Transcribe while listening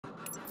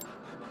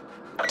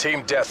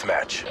Team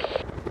deathmatch.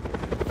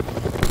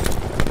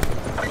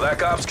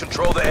 Black Ops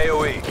control the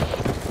AOE.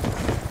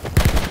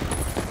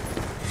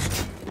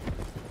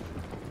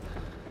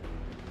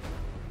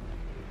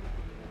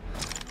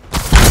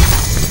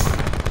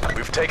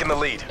 We've taken the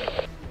lead.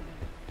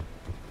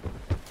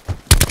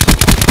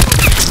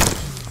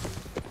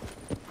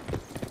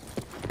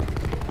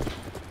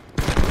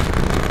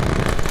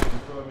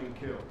 Confirming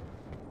kill.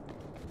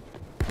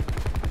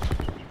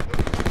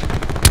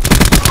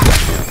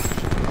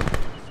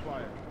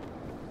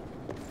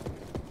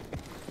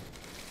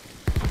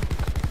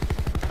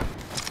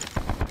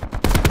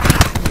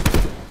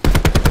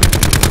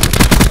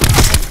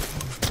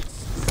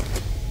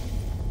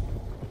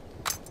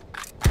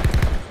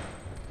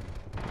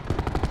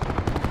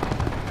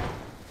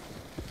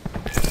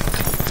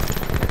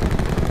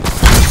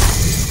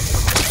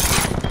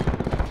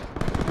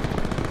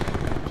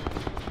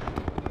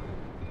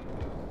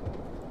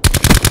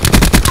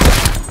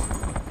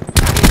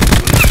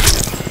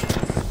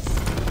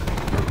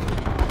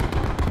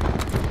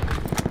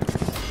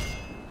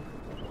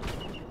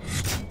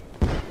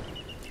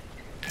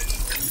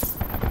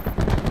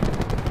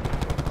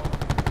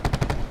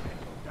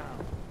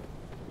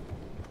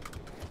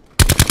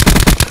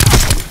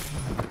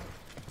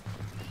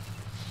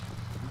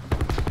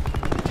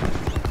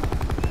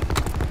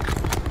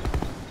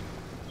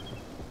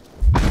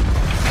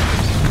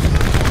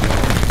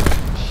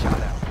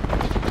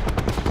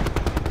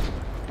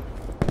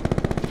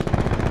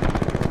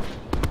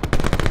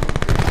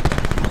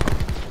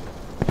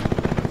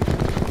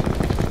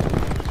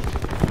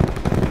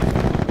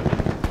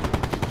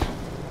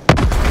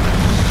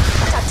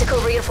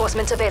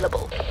 Reinforcements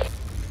available.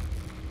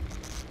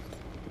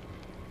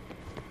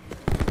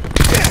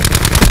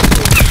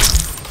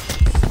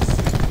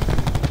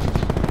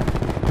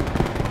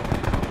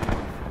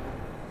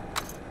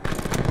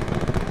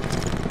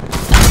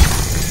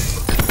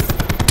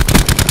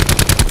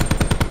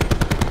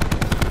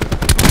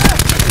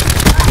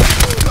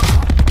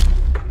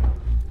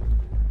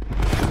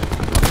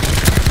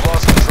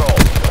 Lost control.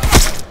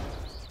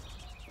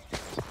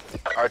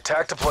 Our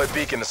attack deploy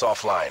beacon is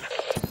offline.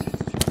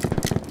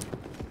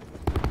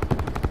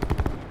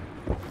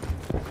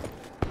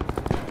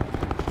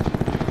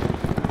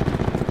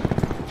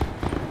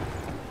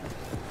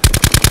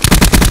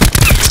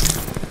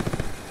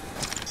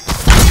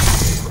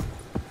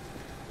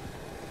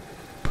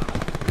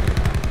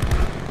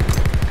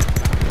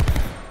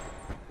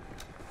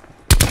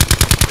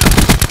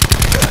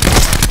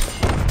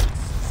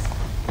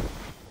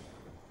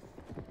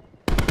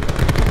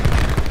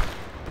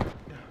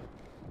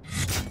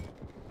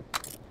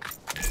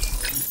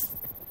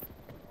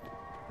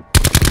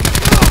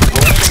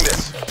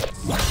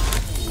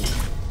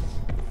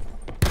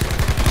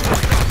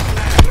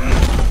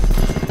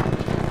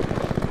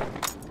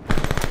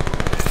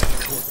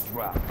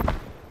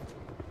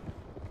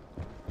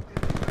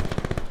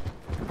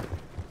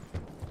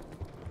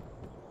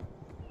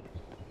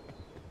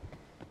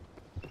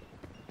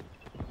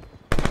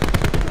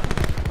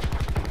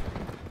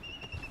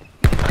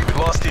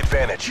 Lost the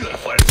advantage.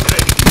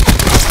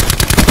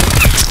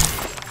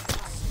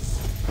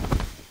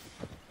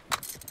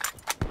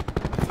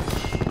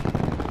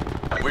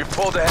 We've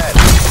pulled ahead.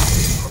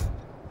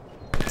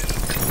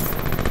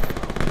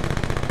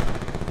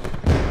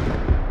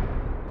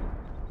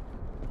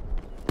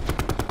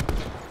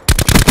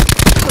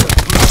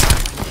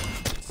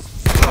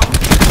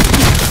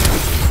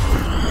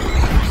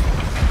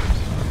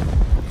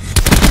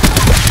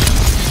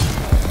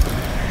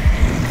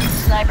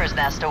 Sniper's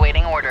nest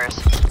awaiting orders.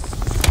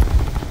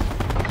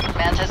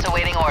 Mantis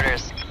awaiting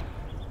orders.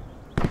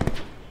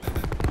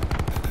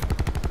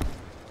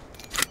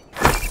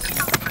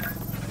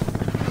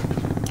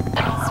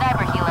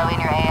 Sniper helo in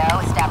your AO,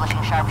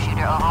 establishing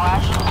sharpshooter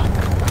overwatch.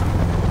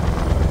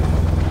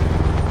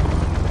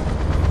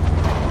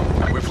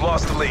 We've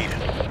lost the lead.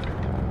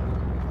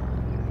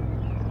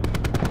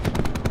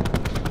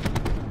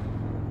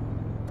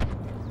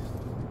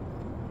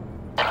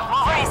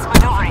 Race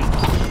maneuvering.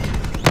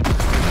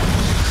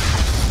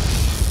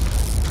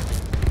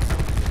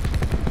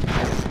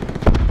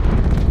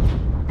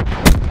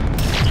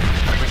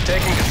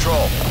 Taking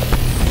control.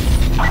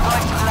 Going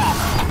to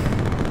left.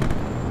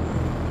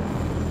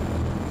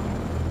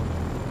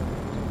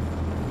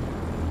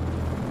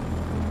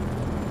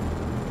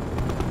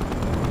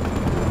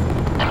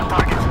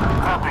 Target,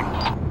 dropping.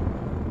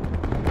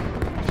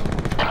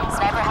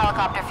 Sniper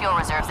helicopter fuel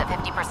reserves at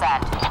 50%.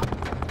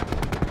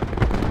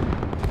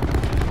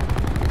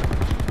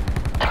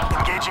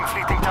 Engaging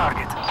fleeting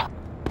target.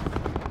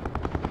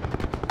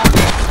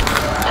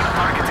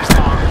 Target is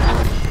down.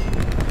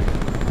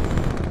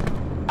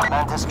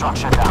 Mantis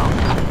structure down.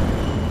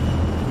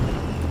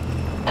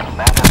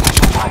 Mantis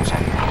mission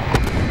hijack.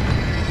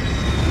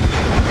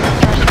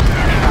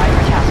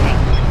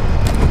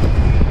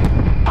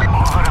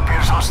 Mover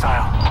appears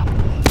hostile.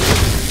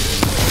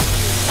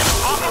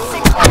 Vulcan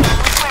 6-1,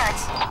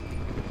 clearance.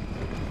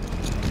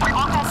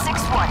 Vulcan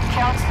 6-1,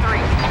 counts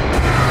 3.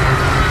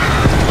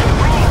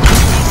 Ring,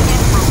 in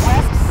for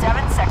west,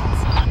 7 seconds.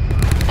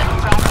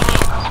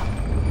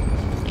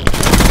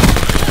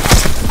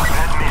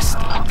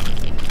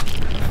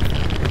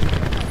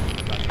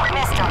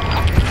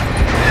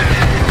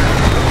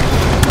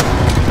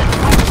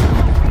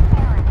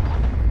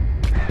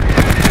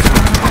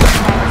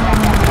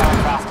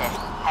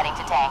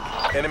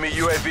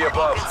 UAV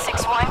above.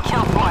 6-1,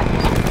 killed one.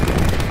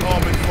 Oh,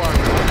 I'm in fire.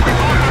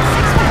 Vulcan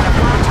 6-1, a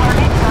blue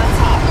target, guns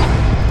hot.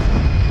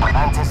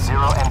 Mantis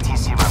 0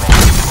 MTC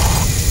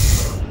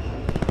remains.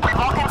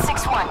 Vulcan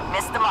 6-1,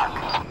 missed the mark.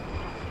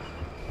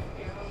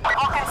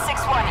 Vulcan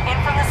 6-1, in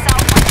from the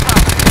south with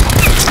guns.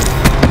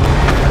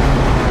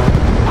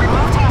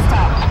 Removed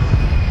hostile.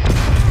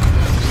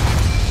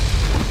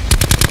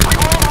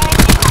 Pulling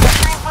right,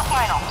 entering for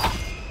final.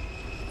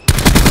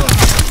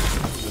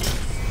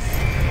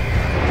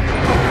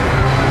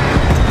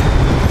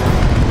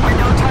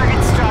 No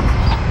target struck.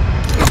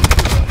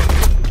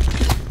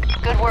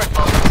 Good work,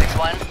 Vulcan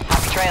 6-1.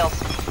 Happy trails.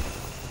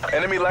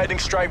 Enemy lightning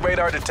strike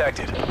radar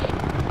detected.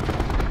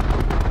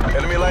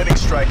 Enemy lightning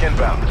strike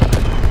inbound.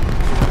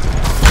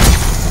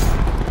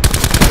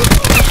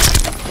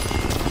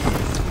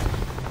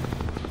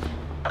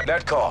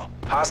 Net call.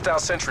 Hostile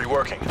sentry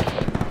working.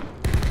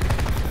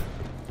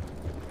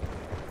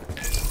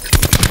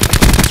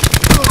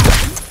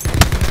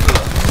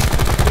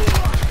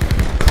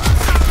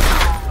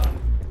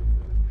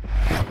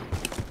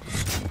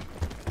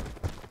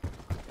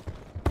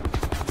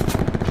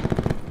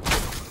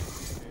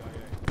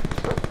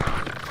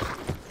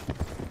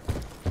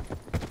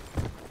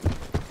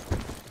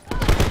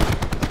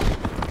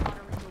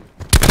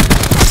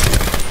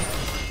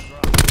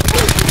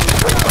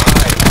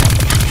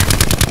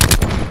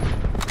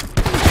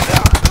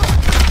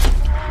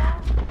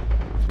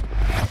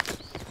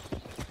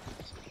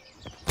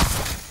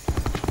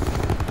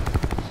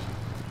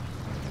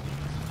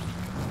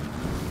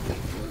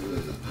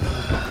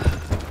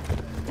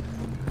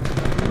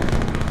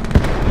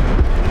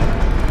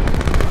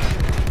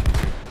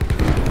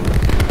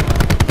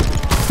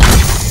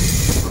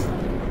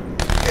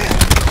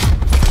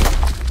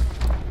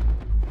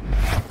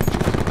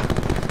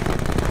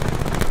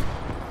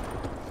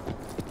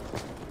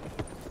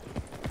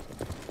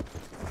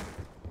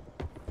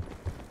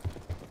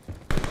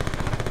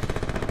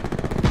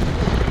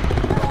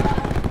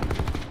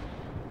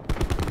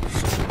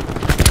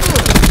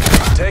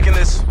 Taking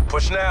this.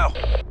 Push now.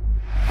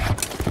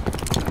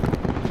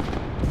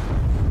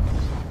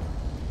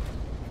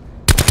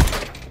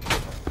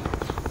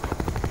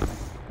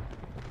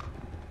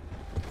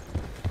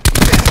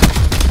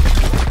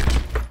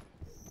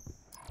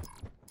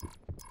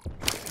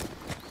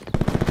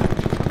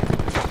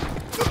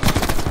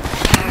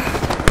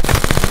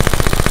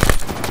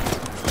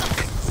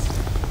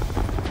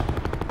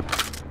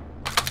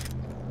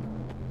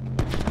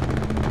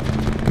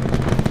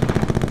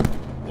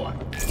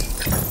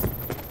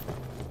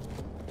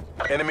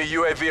 Enemy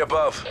UAV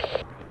above.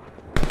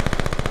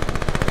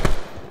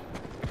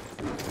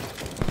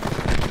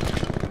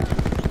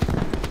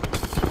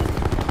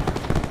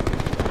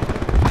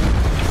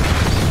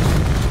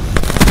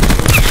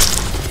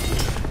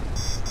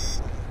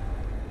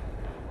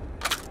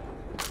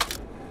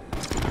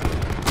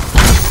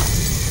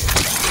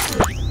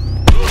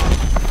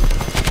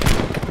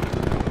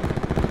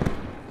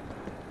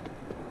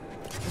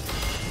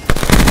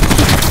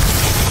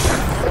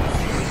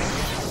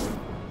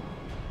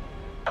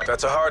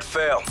 That's a hard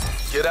fail.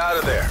 Get out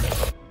of there.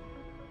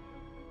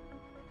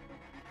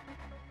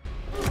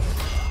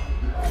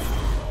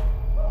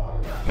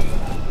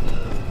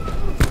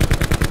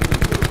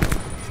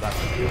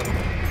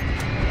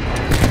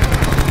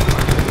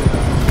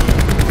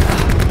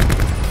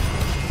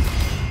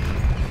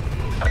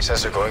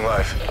 Sensor going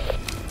live.